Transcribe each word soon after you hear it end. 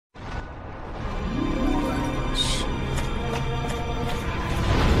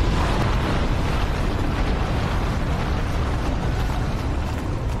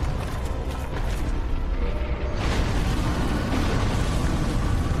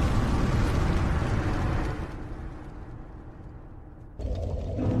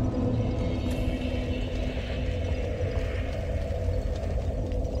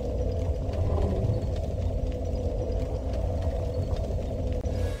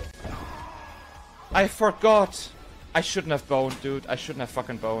I forgot. I shouldn't have boned, dude. I shouldn't have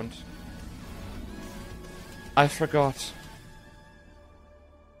fucking boned. I forgot.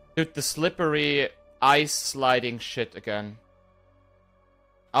 Dude, the slippery ice sliding shit again.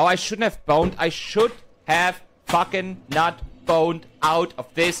 Oh, I shouldn't have boned. I should have fucking not boned out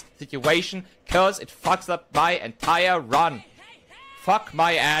of this situation, cause it fucks up my entire run. Fuck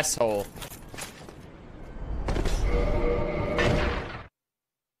my asshole.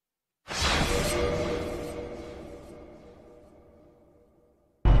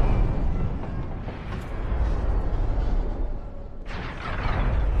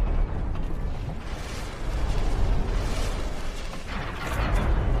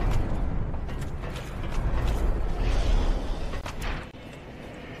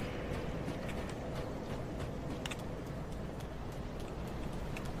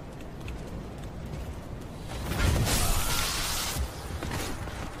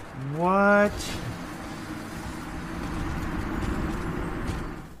 What?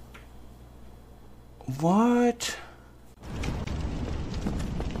 What?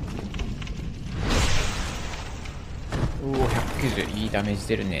おお、190いいダメージ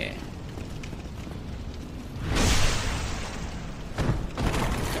出るね。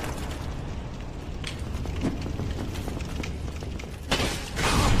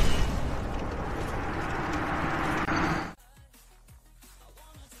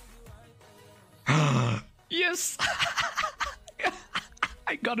Yes!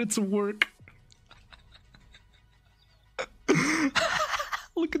 I got it to work.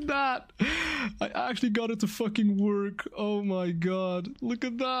 Look at that. I actually got it to fucking work. Oh my god. Look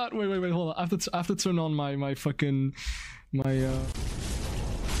at that. Wait, hold on. I have to turn on my fucking... Uh-oh.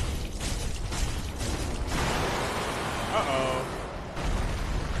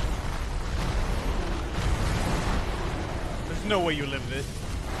 There's no way you live this.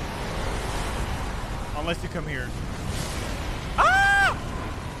 Unless you come here. Ah!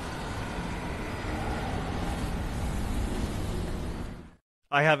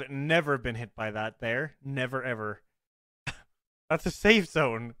 I have never been hit by that there. Never ever. That's a safe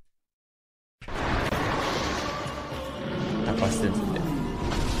zone. I busted it.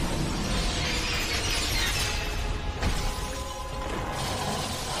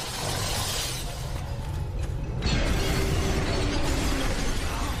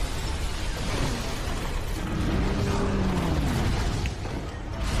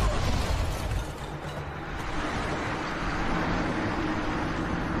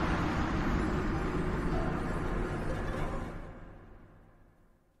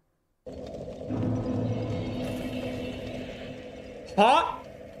 Huh?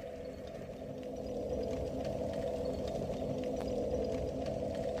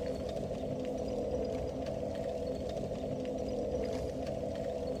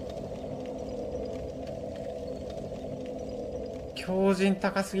 Kyojin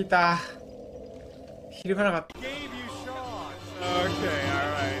高すぎた。ひるまなかった。 Gave you shots. Okay,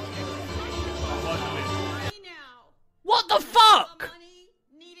 alright. What the fuck?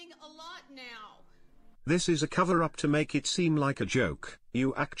 This is a cover-up to make it seem like a joke.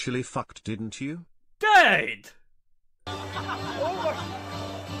 You actually fucked, didn't you? Dude!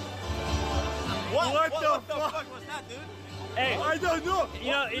 What the fuck was that, dude? Hey, I don't know.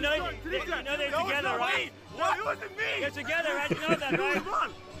 you know they're together, right? No, it wasn't me. They're together, right? You know that,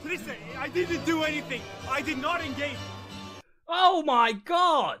 right? Listen, I didn't do anything. I did not engage. Oh my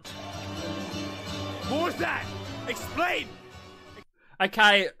god! What was that? Explain.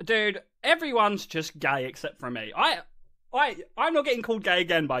 Okay, dude, everyone's just gay except for me. I'm not getting called gay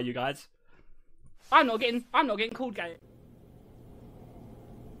again by you guys. I'm not getting called gay.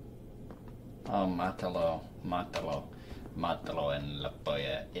 Oh, mátalo en la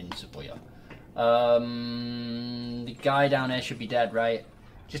polla, in su polla. The guy down there should be dead, right?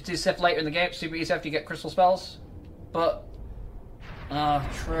 Just do Sif later in the game, super easy after you get crystal spells. But,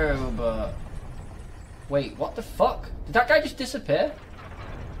 true, but... Wait, what the fuck? Did that guy just disappear?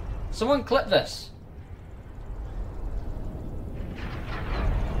 Someone clip this.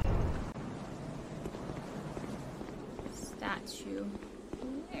 Statue.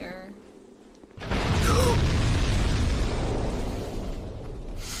 Where?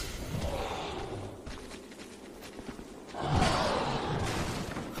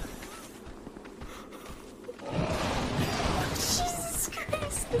 Jesus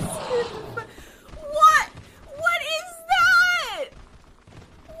Christ, this is... What? What is that?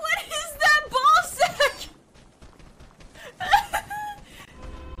 What is that ball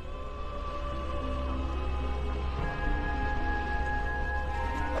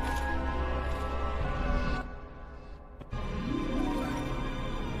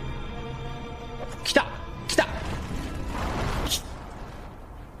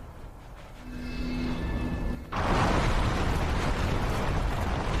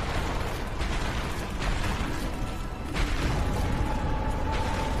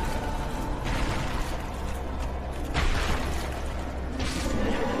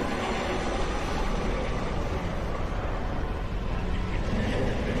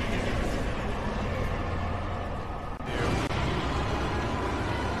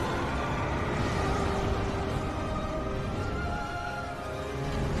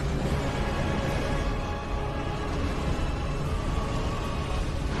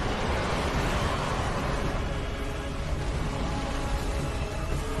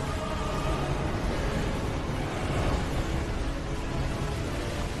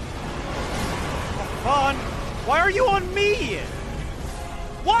Why are you on me?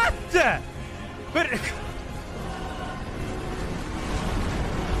 What? But...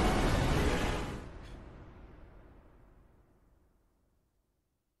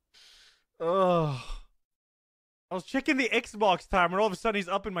 Ugh. I was checking the Xbox timer, and all of a sudden he's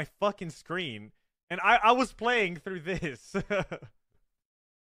up in my fucking screen. And I was playing through this.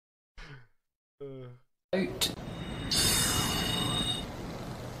 Out.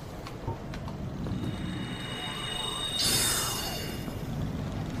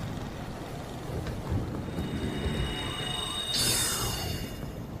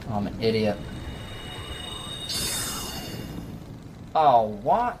 I'm an idiot. Oh,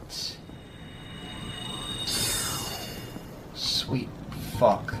 what? Sweet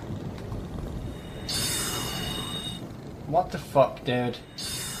fuck. What the fuck, dude?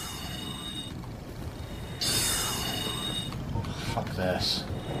 Fuck this.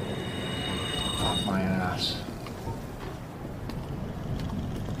 Fuck my ass.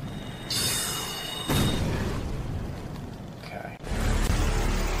 Okay.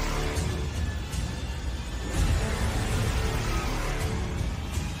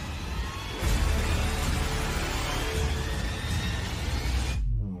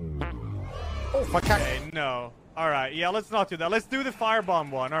 Oh, fuck. Okay, no. Alright, yeah, let's not do that. Let's do the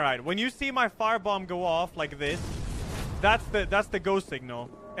firebomb one. Alright, when you see my firebomb go off like this, that's the go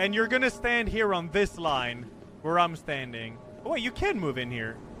signal. And you're gonna stand here on this line where I'm standing. Oh wait, you can move in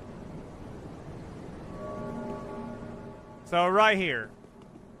here. So right here.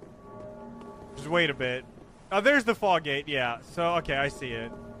 Just wait a bit. Oh, there's the fog gate, yeah. So, okay, I see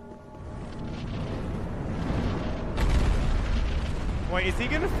it. Wait, is he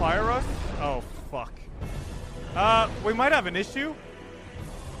gonna fire us? Oh, fuck. We might have an issue.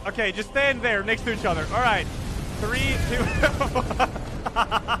 Okay, just stand there next to each other. Alright. 3, 2...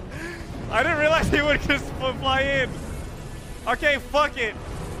 I didn't realize he would just fly in. Okay, fuck it.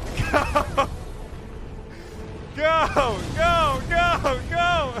 Go! Go! Go! Go!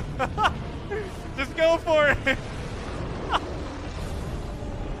 Go! Just go for it.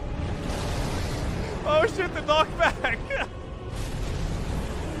 Oh shit, the knockback.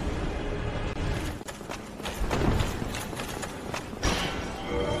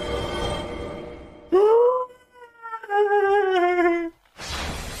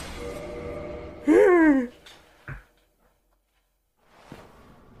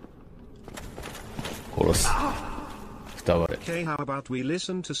 Okay, how about we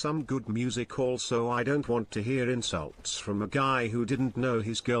listen to some good music? Also, I don't want to hear insults from a guy who didn't know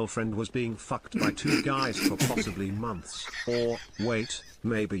his girlfriend was being fucked by 2 guys for possibly months. Or, wait,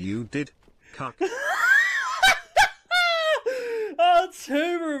 maybe you did? Cuck. Oh,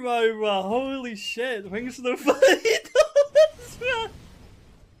 Tumor Mobile, holy shit, thanks for the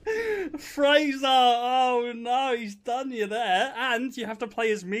 $40. Fraser, oh no, he's done you there. And you have to play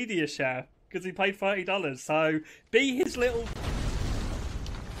his media share, because he paid $30, so be his little...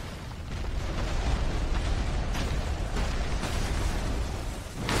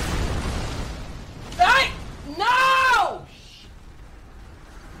 Hey! No!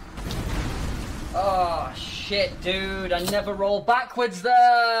 Oh, shit, dude. I never roll backwards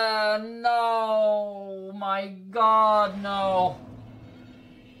there. No. My God, no.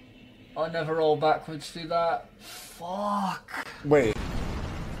 I never roll backwards through that. Fuck. Wait.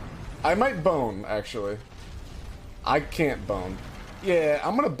 I might bone, actually. I can't bone. Yeah,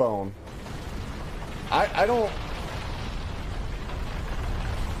 I'm gonna bone. I don't...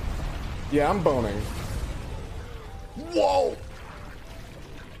 Yeah, I'm boning. Whoa!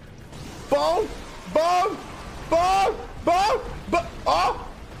 Bone! Bone! Bone! Bone! Bone! Oh!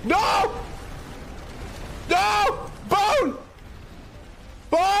 No! No! Bone!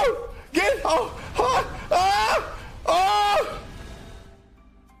 Bone! Get... Oh! Ah! Ah! Oh!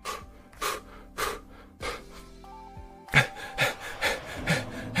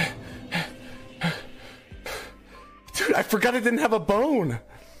 Dude, I forgot I didn't have a bone.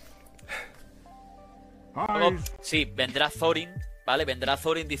 Sí, vendrá Thorin, ¿vale? Vendrá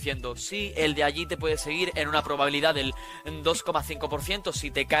Thorin diciendo, sí, el de allí te puede seguir en una probabilidad del 2,5%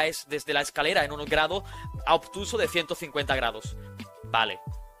 si te caes desde la escalera en un grado obtuso de 150 grados. Vale.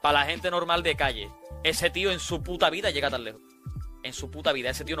 Para la gente normal de calle, ese tío en su puta vida llega tan lejos. En su puta vida,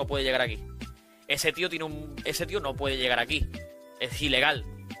 ese tío no puede llegar aquí. Ese tío no puede llegar aquí. Es ilegal.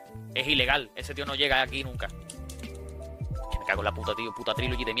 Es ilegal. Ese tío no llega aquí nunca. Que me cago en la puta, tío. Puta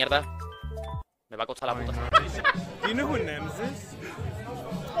trilogy de mierda. Me va a costar la puta. Do you know who Nems is?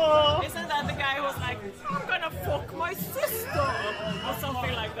 Oh. Isn't that the guy who was like, I'm gonna fuck my sister? Or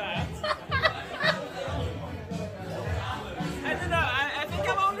something like that. I don't know, I think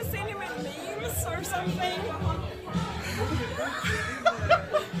I've only seen him in memes or something.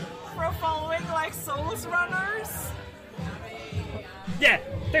 Yeah,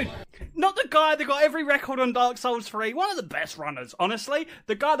 dude. Not the guy that got every record on Dark Souls 3. One of the best runners, honestly.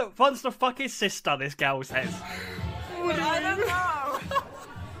 The guy that wants to fuck his sister, this girl says. I don't know.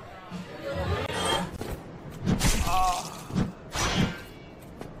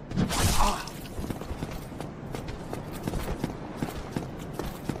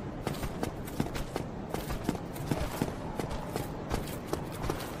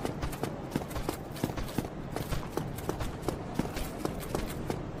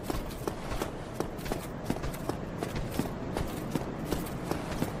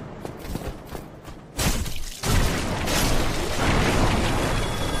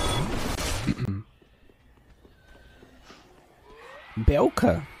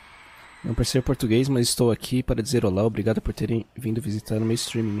 Belka? Não percebo português, mas estou aqui para dizer olá. Obrigado por terem vindo visitar o meu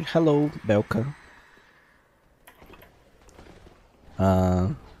streaming. Hello, Belka.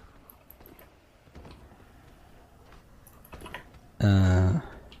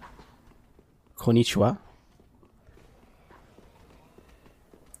 Konnichiwa.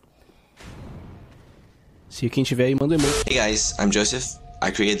 Se quem tiver aí, manda um e-mail. Hey guys, I'm Joseph.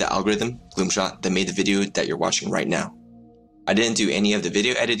 I created the algorithm, Gloomshot, that made the video that you're watching right now. I didn't do any of the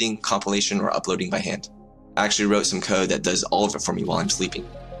video editing, compilation, or uploading by hand. I actually wrote some code that does all of it for me while I'm sleeping.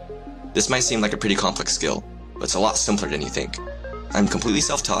 This might seem like a pretty complex skill, but it's a lot simpler than you think. I'm completely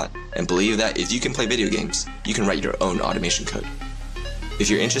self-taught and believe that if you can play video games, you can write your own automation code. If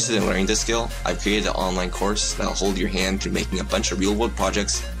you're interested in learning this skill, I've created an online course that'll hold your hand through making a bunch of real-world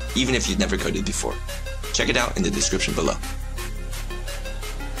projects, even if you've never coded before. Check it out in the description below.